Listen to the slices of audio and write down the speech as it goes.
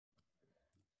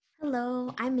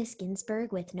Hello, I'm Miss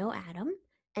Ginsberg with KnowAtom,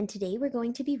 and today we're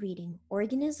going to be reading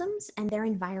Organisms and Their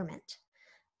Environment.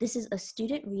 This is a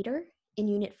student reader in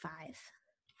Unit 5.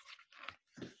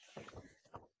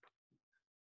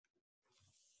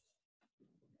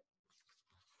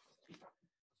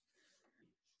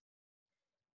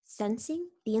 Sensing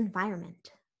the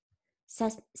environment.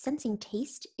 Sensing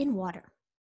taste in water.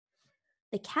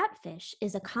 The catfish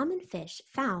is a common fish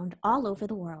found all over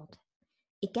the world.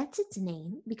 It gets its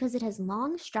name because it has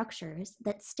long structures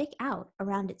that stick out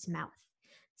around its mouth,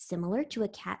 similar to a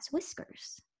cat's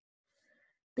whiskers.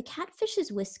 The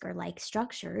catfish's whisker-like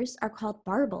structures are called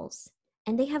barbels,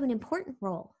 and they have an important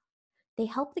role. They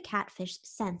help the catfish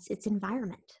sense its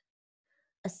environment.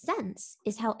 A sense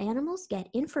is how animals get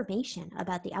information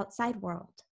about the outside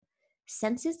world.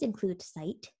 Senses include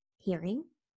sight, hearing,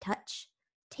 touch,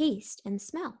 taste, and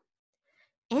smell.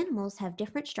 Animals have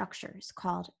different structures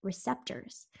called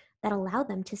receptors that allow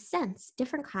them to sense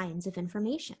different kinds of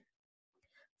information.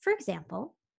 For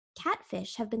example,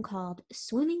 catfish have been called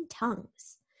swimming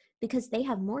tongues because they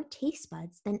have more taste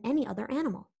buds than any other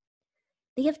animal.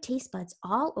 They have taste buds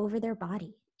all over their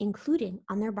body, including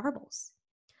on their barbels.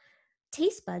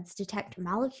 Taste buds detect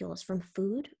molecules from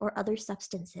food or other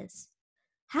substances.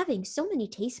 Having so many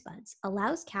taste buds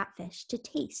allows catfish to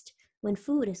taste when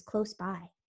food is close by.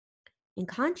 In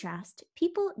contrast,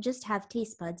 people just have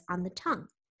taste buds on the tongue,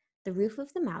 the roof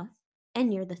of the mouth, and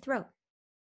near the throat.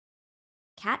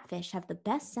 Catfish have the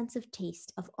best sense of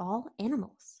taste of all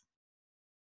animals.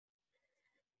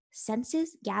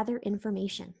 Senses gather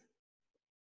information.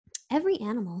 Every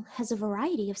animal has a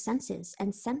variety of senses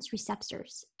and sense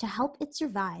receptors to help it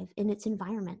survive in its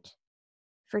environment.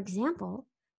 For example,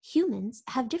 humans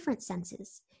have different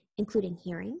senses, including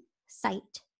hearing,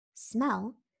 sight,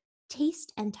 smell,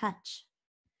 taste, and touch.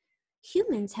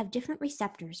 Humans have different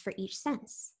receptors for each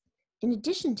sense. In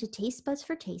addition to taste buds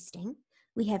for tasting,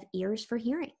 we have ears for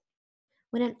hearing.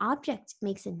 When an object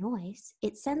makes a noise,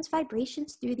 it sends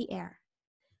vibrations through the air.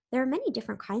 There are many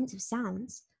different kinds of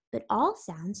sounds, but all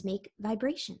sounds make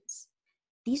vibrations.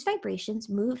 These vibrations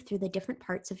move through the different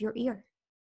parts of your ear.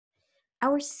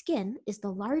 Our skin is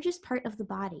the largest part of the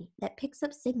body that picks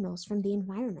up signals from the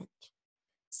environment.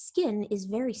 Skin is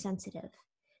very sensitive.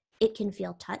 It can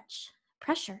feel touch,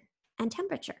 pressure, and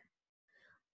temperature.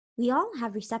 We all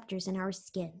have receptors in our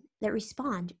skin that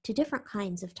respond to different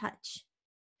kinds of touch.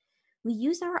 We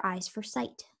use our eyes for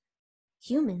sight.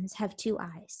 Humans have 2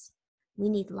 eyes. We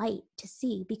need light to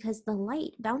see because the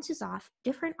light bounces off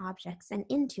different objects and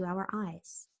into our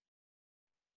eyes.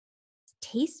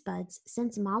 Taste buds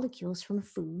sense molecules from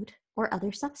food or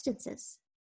other substances.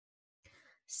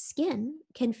 Skin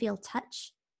can feel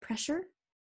touch, pressure,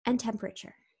 and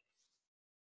temperature.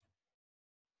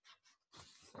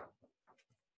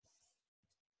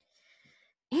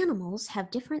 Animals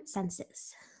have different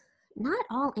senses. Not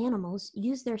all animals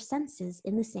use their senses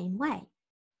in the same way.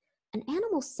 An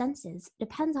animal's senses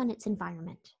depends on its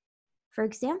environment. For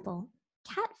example,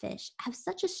 catfish have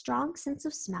such a strong sense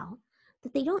of smell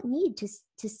that they don't need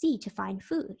to see to find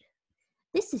food.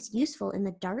 This is useful in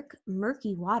the dark,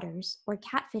 murky waters where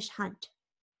catfish hunt.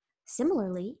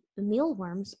 Similarly,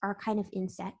 mealworms are a kind of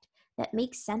insect that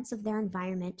makes sense of their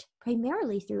environment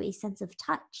primarily through a sense of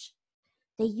touch.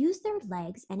 They use their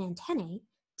legs and antennae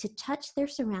to touch their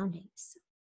surroundings.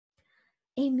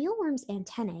 A mealworm's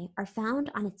antennae are found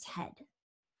on its head.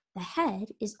 The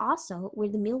head is also where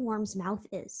the mealworm's mouth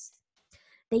is.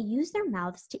 They use their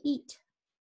mouths to eat.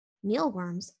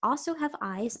 Mealworms also have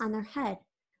eyes on their head,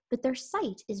 but their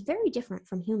sight is very different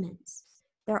from humans.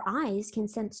 Their eyes can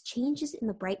sense changes in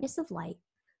the brightness of light,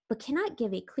 but cannot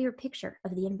give a clear picture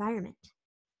of the environment.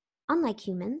 Unlike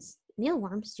humans,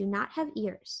 mealworms do not have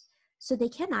ears, so they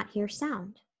cannot hear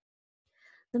sound.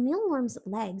 The mealworm's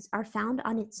legs are found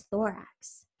on its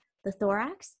thorax. The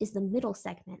thorax is the middle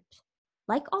segment.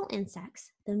 Like all insects,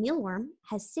 the mealworm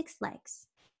has 6 legs.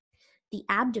 The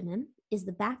abdomen is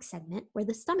the back segment where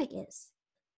the stomach is.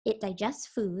 It digests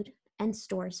food and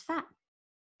stores fat.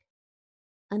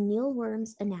 A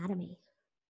mealworm's anatomy.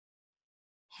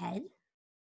 Head,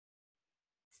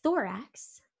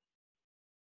 thorax,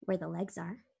 where the legs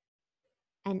are,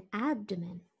 and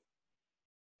abdomen.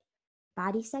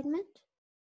 Body segment,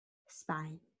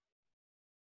 spine.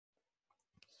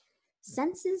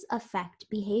 Senses affect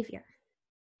behavior.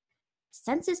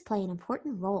 Senses play an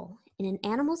important role in an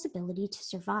animal's ability to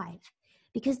survive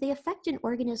because they affect an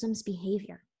organism's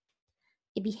behavior.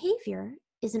 A behavior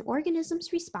is an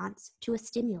organism's response to a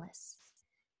stimulus.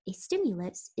 A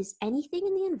stimulus is anything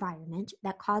in the environment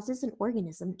that causes an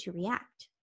organism to react.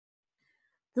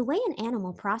 The way an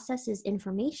animal processes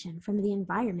information from the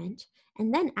environment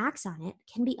and then acts on it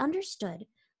can be understood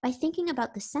by thinking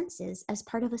about the senses as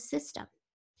part of a system.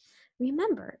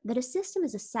 Remember that a system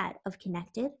is a set of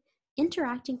connected,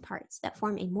 interacting parts that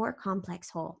form a more complex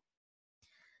whole.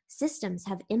 Systems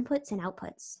have inputs and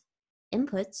outputs.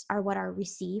 Inputs are what are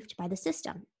received by the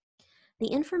system. The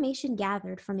information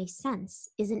gathered from a sense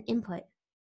is an input.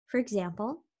 For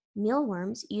example,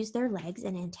 mealworms use their legs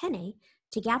and antennae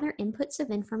to gather inputs of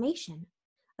information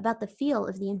about the feel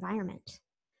of the environment.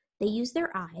 They use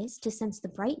their eyes to sense the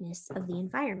brightness of the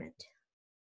environment.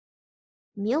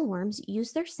 Mealworms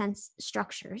use their sense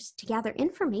structures to gather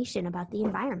information about the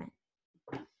environment.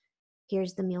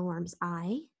 Here's the mealworm's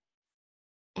eye,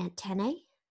 antennae,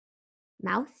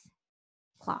 mouth,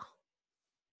 claw.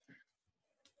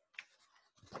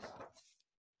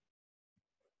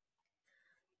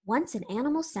 Once an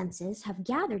animal's senses have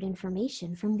gathered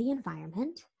information from the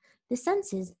environment, the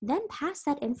senses then pass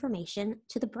that information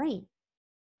to the brain.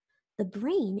 The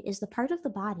brain is the part of the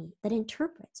body that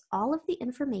interprets all of the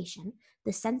information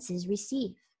the senses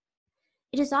receive.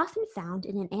 It is often found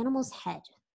in an animal's head.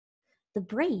 The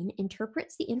brain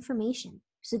interprets the information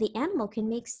so the animal can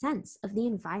make sense of the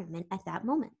environment at that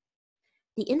moment.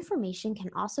 The information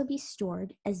can also be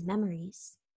stored as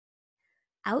memories.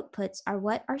 Outputs are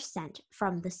what are sent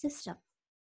from the system.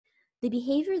 The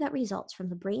behavior that results from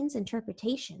the brain's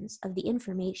interpretations of the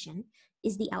information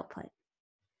is the output.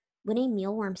 When a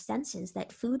mealworm senses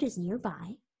that food is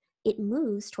nearby, it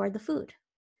moves toward the food.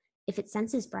 If it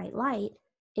senses bright light,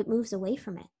 it moves away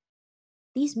from it.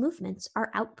 These movements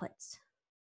are outputs.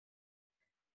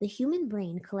 The human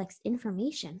brain collects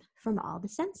information from all the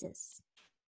senses: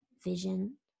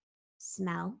 vision,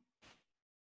 smell,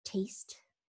 taste,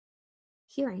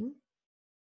 hearing,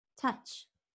 touch.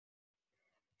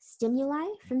 Stimuli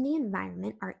from the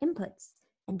environment are inputs,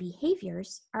 and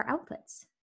behaviors are outputs.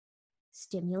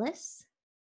 Stimulus,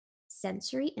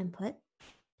 sensory input,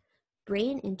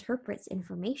 brain interprets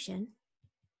information,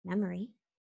 memory,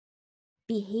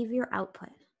 behavior output.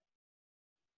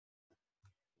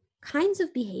 Kinds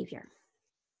of behavior.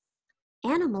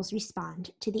 Animals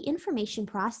respond to the information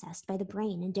processed by the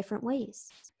brain in different ways.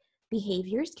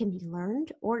 Behaviors can be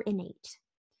learned or innate.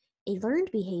 A learned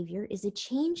behavior is a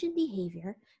change in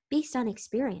behavior based on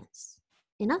experience.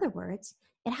 In other words,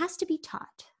 it has to be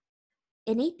taught.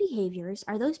 Innate behaviors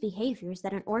are those behaviors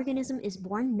that an organism is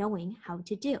born knowing how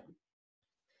to do.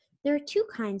 There are two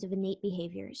kinds of innate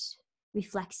behaviors: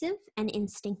 reflexive and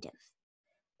instinctive.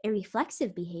 A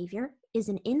reflexive behavior is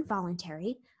an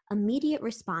involuntary, immediate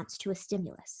response to a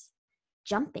stimulus.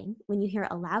 Jumping when you hear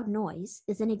a loud noise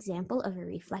is an example of a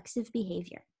reflexive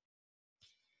behavior.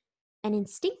 An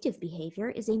instinctive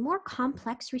behavior is a more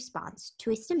complex response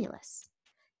to a stimulus.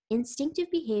 Instinctive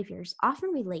behaviors often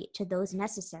relate to those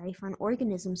necessary for an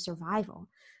organism's survival,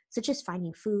 such as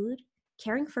finding food,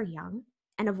 caring for young,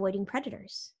 and avoiding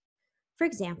predators. For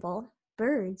example,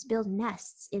 birds build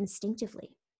nests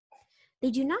instinctively.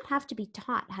 They do not have to be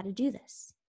taught how to do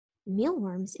this.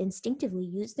 Mealworms instinctively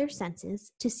use their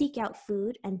senses to seek out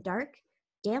food and dark,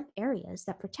 damp areas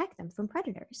that protect them from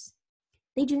predators.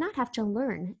 They do not have to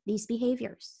learn these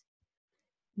behaviors.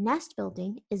 Nest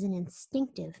building is an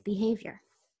instinctive behavior.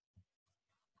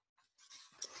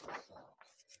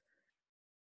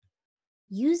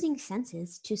 Using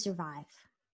senses to survive.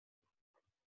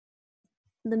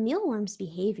 The mealworm's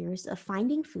behaviors of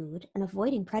finding food and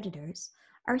avoiding predators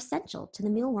are essential to the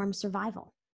mealworm's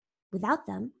survival. Without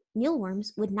them,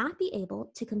 mealworms would not be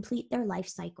able to complete their life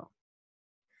cycle.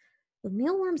 The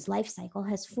mealworm's life cycle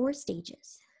has 4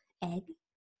 stages: egg,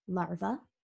 larva,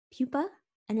 pupa,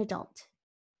 and adult.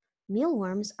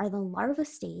 Mealworms are the larva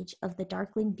stage of the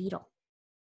darkling beetle.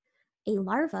 A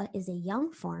larva is a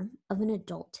young form of an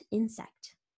adult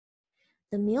insect.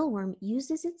 The mealworm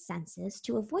uses its senses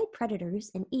to avoid predators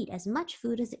and eat as much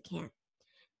food as it can.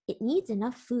 It needs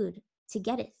enough food to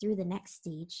get it through the next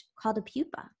stage, called a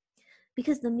pupa,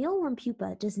 because the mealworm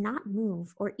pupa does not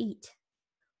move or eat.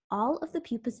 All of the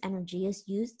pupa's energy is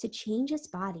used to change its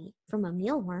body from a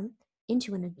mealworm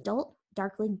into an adult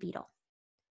darkling beetle.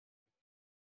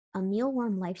 A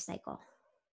mealworm life cycle: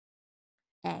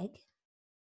 egg,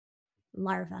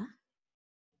 larva,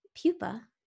 pupa,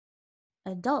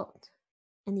 adult,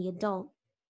 and the adult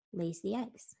lays the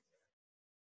eggs.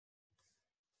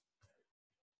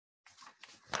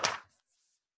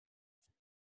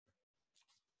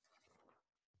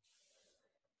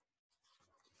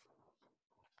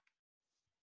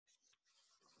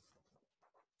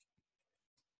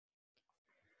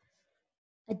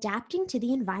 Adapting to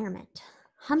the environment.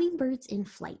 Hummingbirds in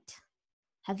flight.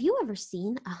 Have you ever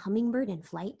seen a hummingbird in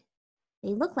flight?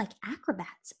 They look like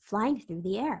acrobats flying through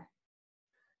the air.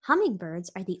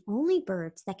 Hummingbirds are the only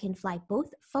birds that can fly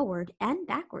both forward and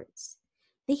backwards.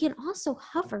 They can also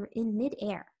hover in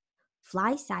midair,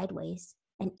 fly sideways,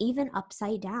 and even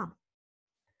upside down.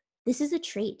 This is a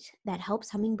trait that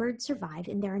helps hummingbirds survive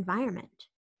in their environment.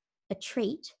 A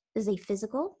trait is a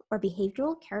physical or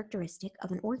behavioral characteristic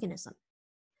of an organism.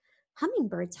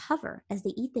 Hummingbirds hover as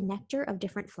they eat the nectar of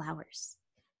different flowers.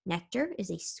 Nectar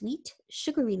is a sweet,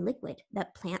 sugary liquid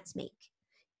that plants make.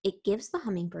 It gives the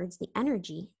hummingbirds the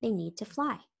energy they need to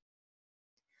fly.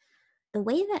 The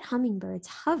way that hummingbirds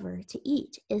hover to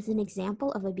eat is an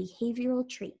example of a behavioral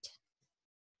trait.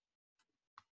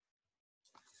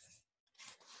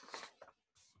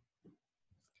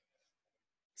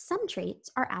 Some traits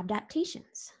are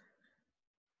adaptations.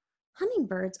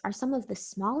 Hummingbirds are some of the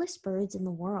smallest birds in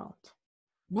the world.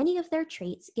 Many of their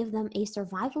traits give them a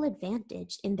survival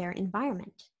advantage in their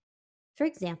environment. For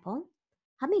example,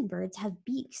 hummingbirds have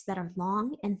beaks that are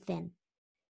long and thin.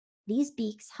 These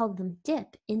beaks help them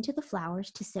dip into the flowers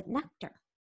to sip nectar.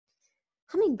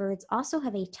 Hummingbirds also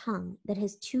have a tongue that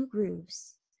has 2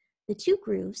 grooves. The 2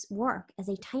 grooves work as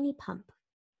a tiny pump.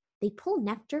 They pull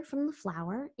nectar from the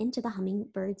flower into the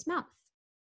hummingbird's mouth.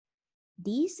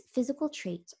 These physical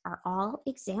traits are all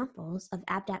examples of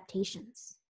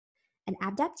adaptations. An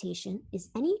adaptation is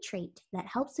any trait that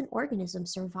helps an organism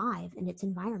survive in its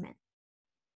environment.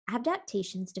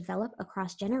 Adaptations develop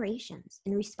across generations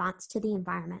in response to the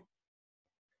environment.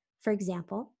 For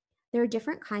example, there are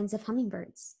different kinds of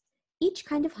hummingbirds. Each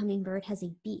kind of hummingbird has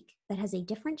a beak that has a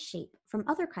different shape from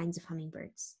other kinds of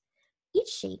hummingbirds. Each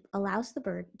shape allows the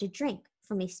bird to drink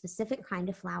from a specific kind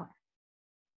of flower.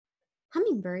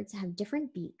 Hummingbirds have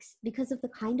different beaks because of the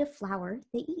kind of flower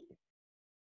they eat.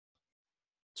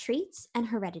 Traits and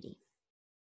heredity.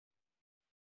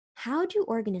 How do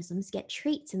organisms get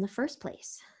traits in the first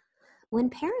place? When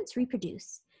parents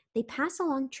reproduce, they pass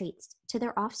along traits to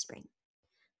their offspring.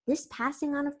 This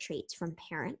passing on of traits from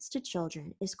parents to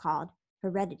children is called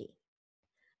heredity.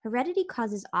 Heredity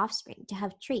causes offspring to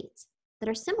have traits that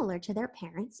are similar to their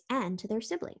parents and to their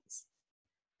siblings.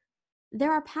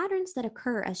 There are patterns that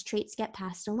occur as traits get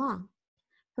passed along.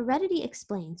 Heredity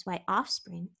explains why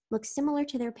offspring look similar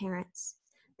to their parents.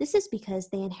 This is because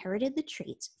they inherited the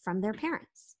traits from their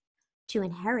parents. To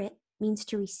inherit means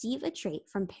to receive a trait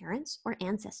from parents or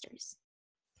ancestors.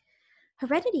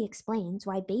 Heredity explains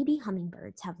why baby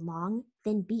hummingbirds have long,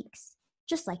 thin beaks,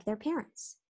 just like their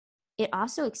parents. It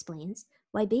also explains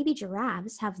why baby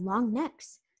giraffes have long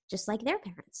necks, just like their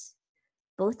parents.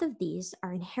 Both of these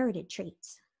are inherited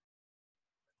traits.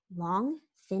 Long,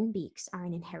 thin beaks are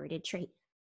an inherited trait.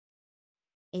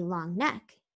 A long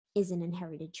neck is an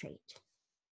inherited trait.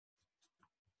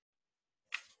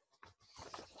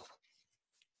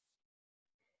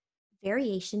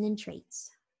 Variation in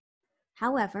traits.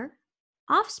 However,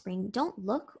 offspring don't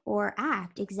look or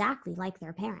act exactly like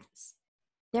their parents.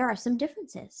 There are some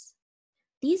differences.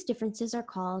 These differences are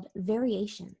called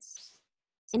variations.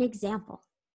 An example,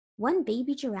 one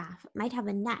baby giraffe might have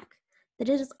a neck that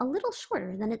is a little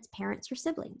shorter than its parents or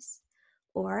siblings,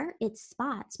 or its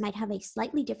spots might have a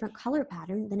slightly different color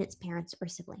pattern than its parents or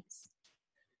siblings.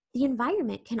 The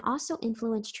environment can also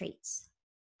influence traits.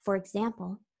 For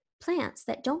example, plants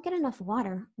that don't get enough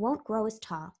water won't grow as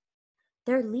tall.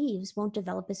 Their leaves won't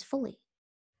develop as fully.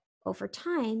 Over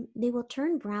time, they will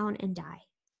turn brown and die.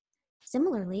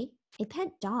 Similarly, a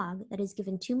pet dog that is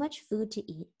given too much food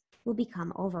to eat will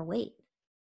become overweight.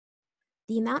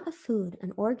 The amount of food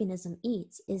an organism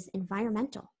eats is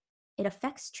environmental. It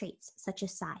affects traits such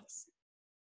as size.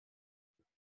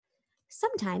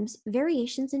 Sometimes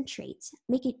variations in traits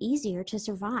make it easier to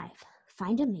survive,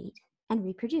 find a mate, and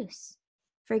reproduce.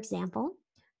 For example,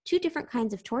 2 different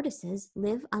kinds of tortoises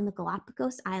live on the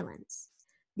Galapagos Islands.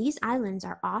 These islands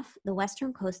are off the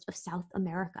western coast of South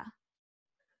America.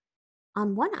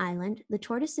 On one island, the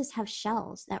tortoises have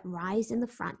shells that rise in the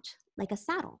front, like a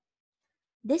saddle.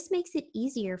 This makes it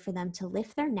easier for them to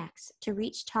lift their necks to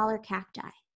reach taller cacti.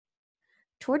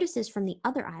 Tortoises from the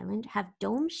other island have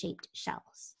dome-shaped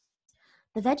shells.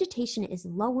 The vegetation is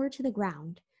lower to the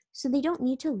ground, so they don't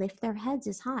need to lift their heads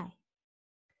as high.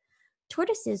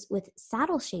 Tortoises with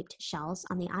saddle-shaped shells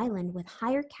on the island with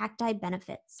higher cacti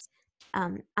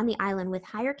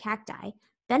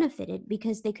benefited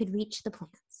because they could reach the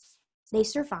plants. They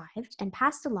survived and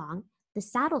passed along the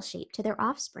saddle shape to their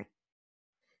offspring.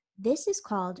 This is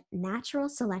called natural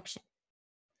selection.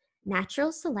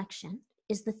 Natural selection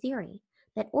is the theory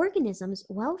that organisms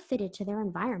well fitted to their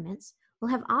environments will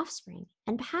have offspring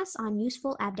and pass on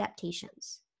useful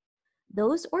adaptations.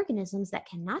 Those organisms that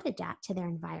cannot adapt to their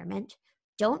environment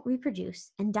don't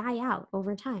reproduce and die out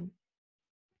over time.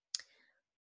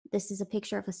 This is a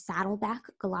picture of a saddleback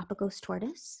Galapagos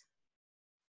tortoise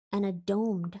and a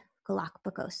domed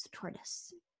Galapagos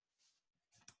tortoise.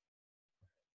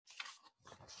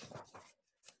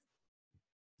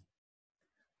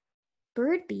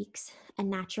 Bird beaks and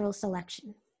natural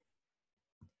selection.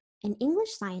 An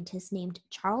English scientist named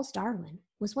Charles Darwin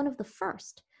was one of the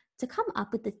first to come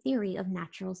up with the theory of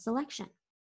natural selection.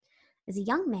 As a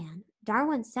young man,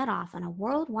 Darwin set off on a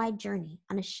worldwide journey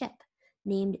on a ship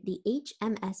named the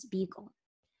HMS Beagle.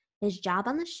 His job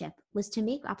on the ship was to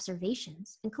make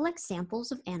observations and collect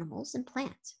samples of animals and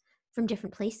plants from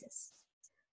different places.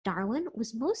 Darwin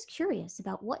was most curious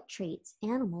about what traits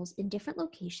animals in different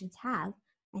locations have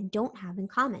and don't have in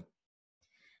common.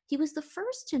 He was the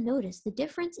first to notice the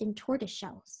difference in tortoise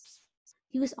shells.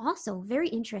 He was also very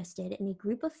interested in a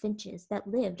group of finches that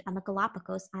lived on the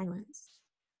Galapagos Islands.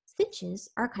 Finches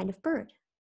are a kind of bird.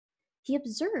 He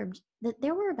observed that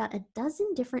there were about a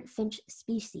dozen different finch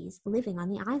species living on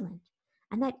the island,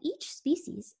 and that each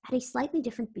species had a slightly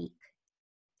different beak.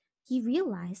 He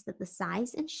realized that the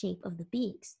size and shape of the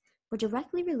beaks were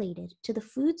directly related to the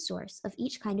food source of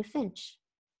each kind of finch.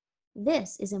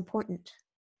 This is important.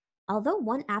 Although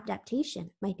one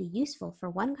adaptation might be useful for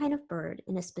one kind of bird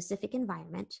in a specific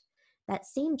environment, that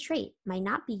same trait might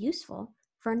not be useful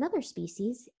for another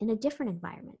species in a different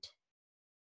environment.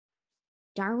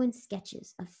 Darwin's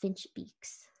sketches of finch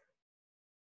beaks.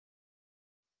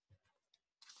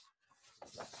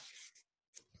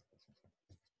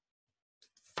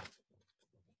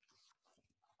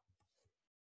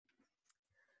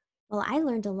 Well, I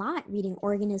learned a lot reading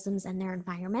Organisms and Their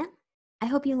Environment. I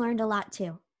hope you learned a lot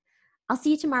too. I'll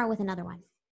see you tomorrow with another one.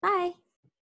 Bye.